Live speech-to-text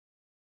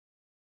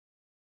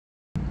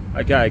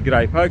Okay,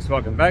 g'day folks,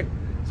 welcome back.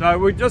 So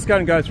we're just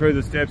going to go through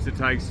the steps it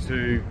takes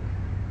to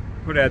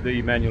put out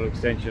the manual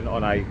extension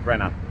on a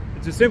Franna.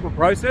 It's a simple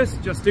process,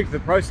 just stick to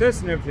the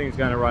process and everything's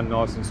going to run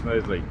nice and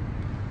smoothly.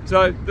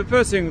 So the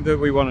first thing that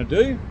we want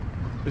to do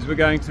is we're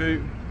going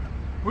to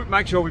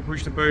make sure we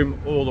push the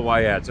boom all the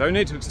way out. So we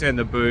need to extend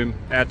the boom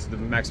out to the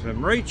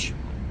maximum reach.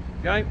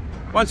 Okay,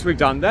 once we've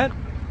done that,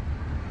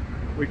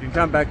 we can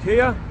come back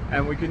here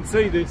and we can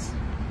see this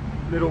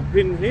little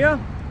pin here.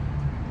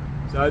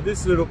 So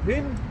this little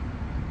pin,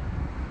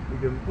 we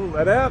can pull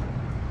that out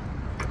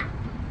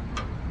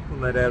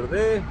of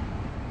there,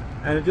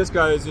 and it just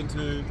goes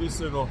into this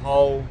little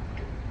hole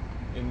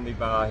in the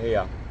bar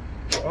here.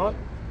 All right,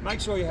 make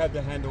sure you have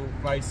the handle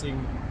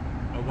facing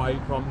away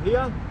from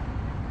here.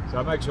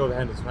 So make sure the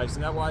handle's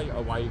facing that way,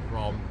 away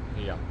from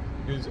here,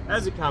 because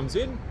as it comes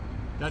in,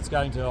 that's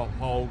going to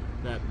hold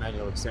that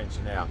manual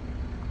extension out.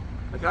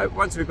 Okay,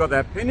 once we've got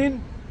that pin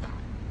in,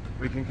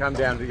 we can come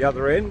down to the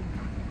other end.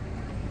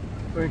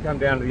 When we come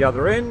down to the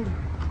other end,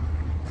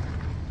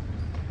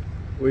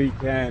 we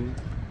can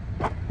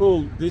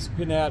pull this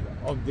pin out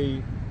of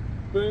the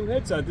boom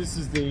head. So this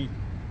is the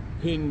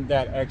pin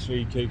that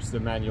actually keeps the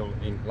manual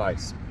in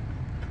place.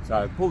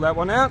 So pull that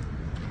one out,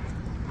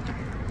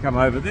 come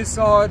over this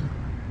side,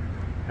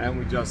 and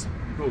we just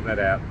pull that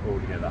out all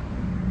together.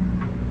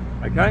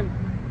 Okay?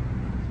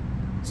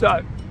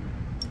 So,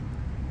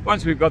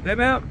 once we've got them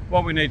out,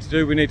 what we need to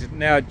do, we need to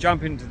now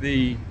jump into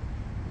the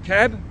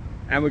cab,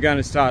 and we're going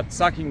to start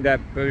sucking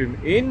that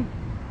boom in.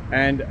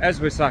 And as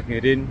we're sucking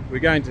it in, we're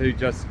going to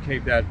just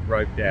keep that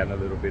rope down a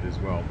little bit as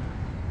well.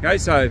 Okay,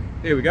 so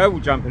here we go, we'll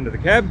jump into the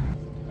cab.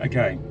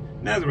 Okay,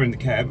 now that we're in the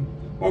cab,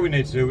 what we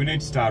need to do, we need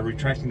to start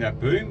retracting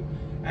that boom,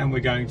 and we're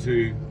going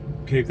to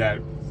keep that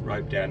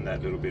rope down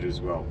that little bit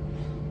as well.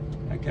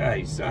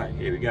 Okay, so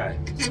here we go.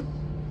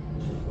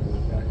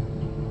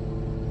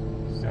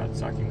 Start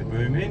sucking the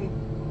boom in.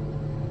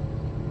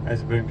 As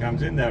the boom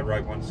comes in, that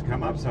rope wants to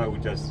come up, so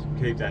we'll just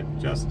keep that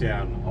just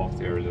down off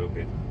there a little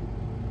bit.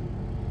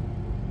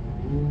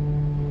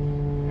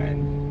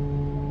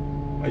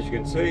 And as you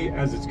can see,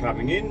 as it's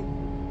coming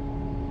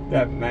in,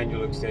 that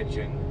manual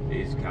extension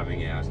is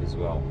coming out as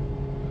well.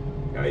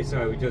 Okay,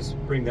 so we just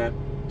bring that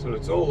till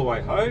it's all the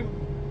way home.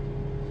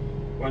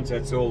 Once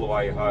that's all the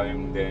way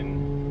home,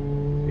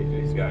 then it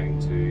is going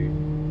to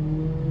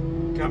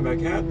come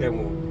back out. Then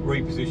we'll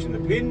reposition the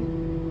pin.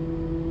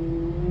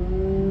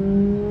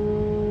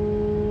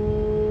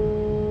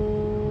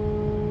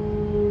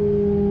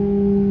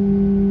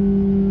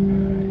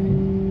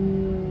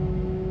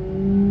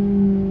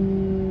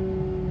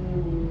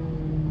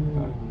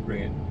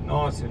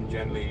 Nice and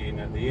gently in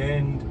at the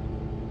end.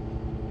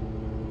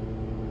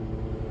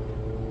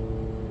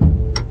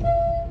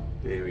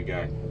 There we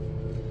go.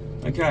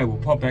 Okay, we'll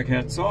pop back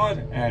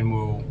outside and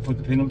we'll put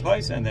the pin in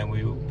place, and then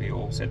we will be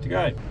all set to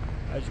go.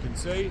 As you can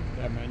see,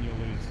 that manual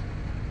is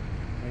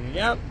hanging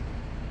out.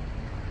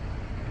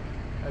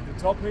 At the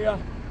top here,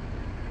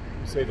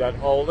 you see that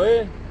hole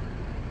there,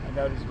 and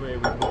that is where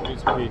we put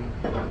this pin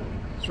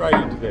straight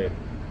into there.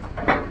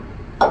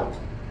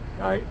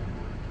 Okay,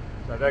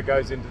 so that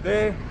goes into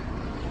there.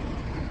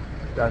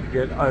 Don't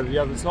forget, over the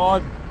other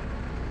side,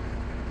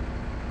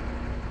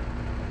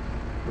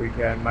 we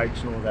can make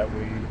sure that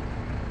we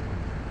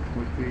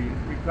put the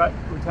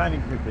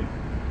retaining clip in.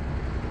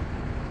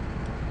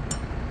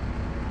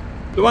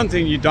 The one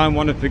thing you don't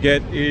want to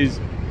forget is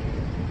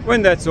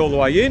when that's all the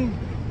way in,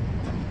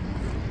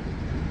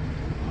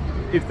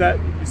 if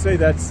you see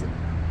that's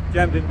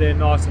jammed in there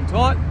nice and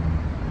tight,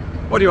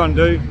 what do you want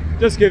to do?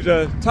 Just give it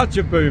a touch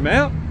of boom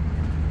out,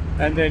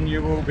 and then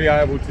you will be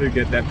able to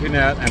get that pin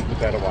out and put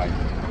that away.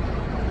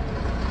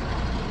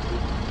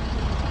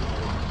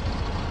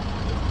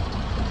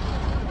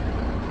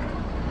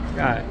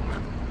 Okay,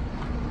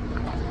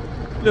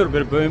 a little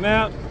bit of boom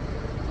out,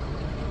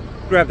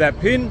 grab that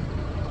pin.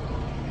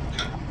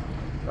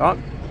 Right,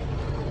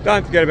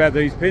 don't forget about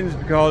these pins,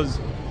 because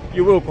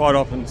you will quite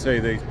often see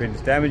these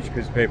pins damaged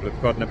because people have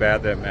forgotten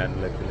about them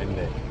and left them in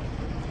there.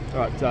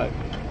 Right, so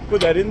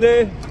put that in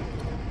there,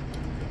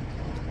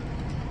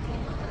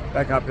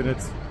 back up in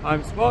its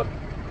home spot,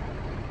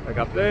 back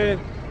up there.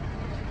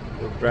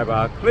 We'll grab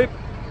our clip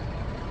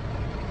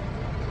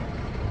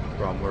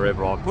from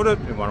wherever I put it,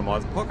 in one of my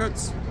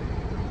pockets.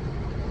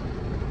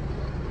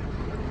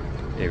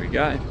 There we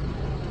go.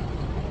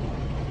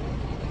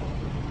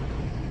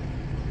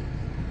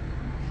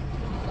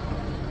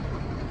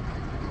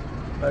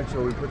 Make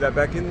sure we put that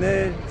back in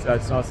there so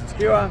it's nice and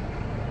secure,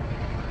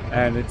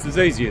 and it's as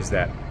easy as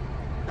that.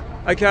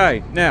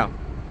 Okay, now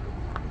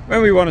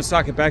when we want to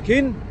suck it back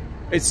in,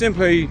 it's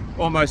simply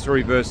almost a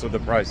reverse of the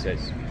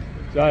process.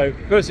 So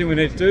first thing we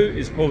need to do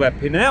is pull that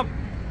pin out.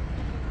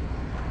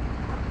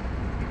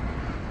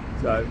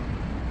 So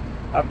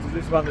up to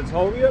this one that's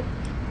holding it,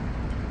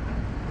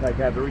 take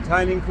out the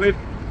retaining clip,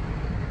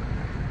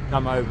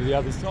 come over the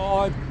other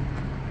side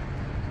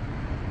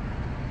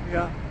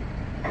here,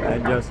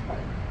 and just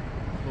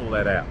pull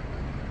that out.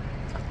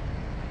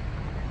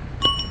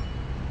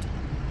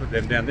 Put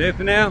them down there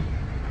for now.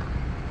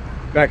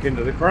 Back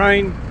into the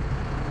crane.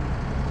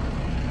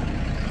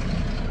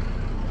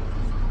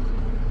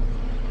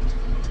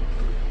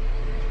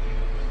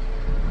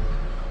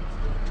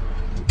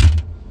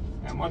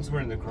 once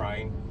we're in the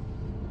crane,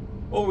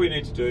 all we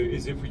need to do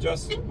is if we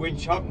just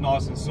winch up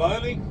nice and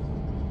slowly,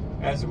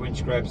 as the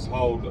winch grabs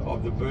hold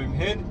of the boom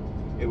head,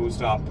 it will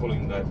start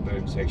pulling that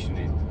boom section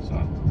in.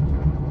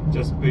 So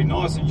just be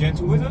nice and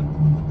gentle with it.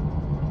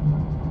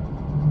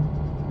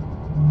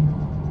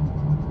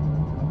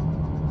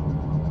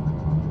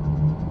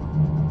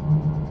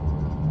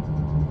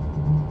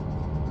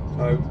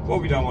 So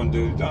what we don't want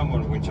to do, don't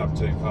want to winch up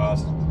too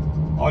fast.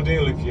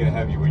 Ideal if you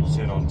have your winch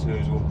set on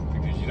turtle,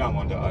 because you don't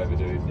want to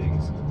overdo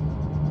things.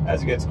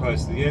 As it gets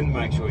close to the end,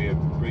 make sure you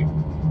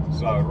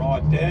slow it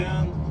right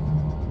down.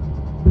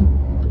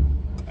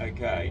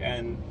 Okay,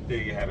 and there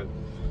you have it.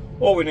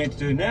 All we need to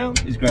do now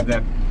is grab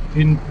that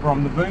pin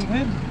from the boom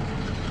head,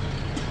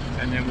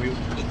 and then we'll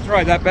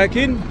throw that back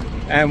in,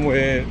 and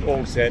we're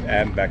all set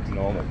and back to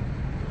normal.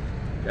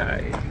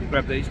 Okay,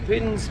 grab these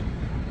pins.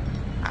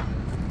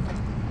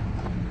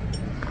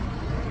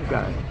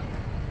 Okay,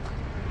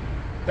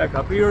 back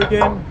up here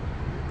again,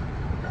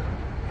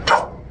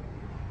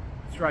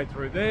 straight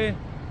through there,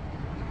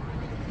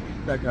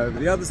 back over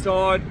the other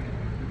side.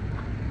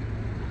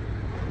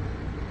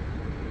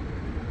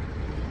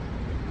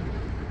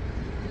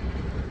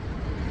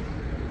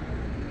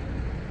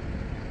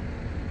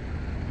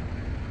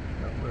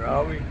 Where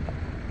are we?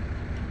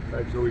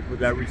 Make sure we put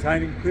that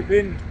retaining clip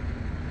in,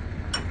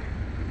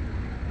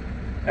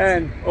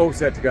 and all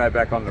set to go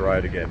back on the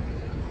road again.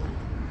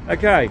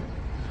 Okay,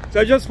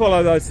 so just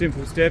follow those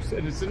simple steps,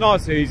 and it's a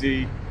nice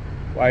easy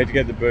way to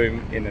get the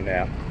boom in and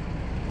out.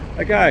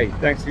 Okay,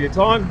 thanks for your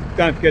time.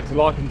 Don't forget to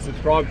like and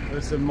subscribe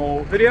for some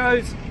more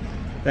videos.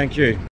 Thank you.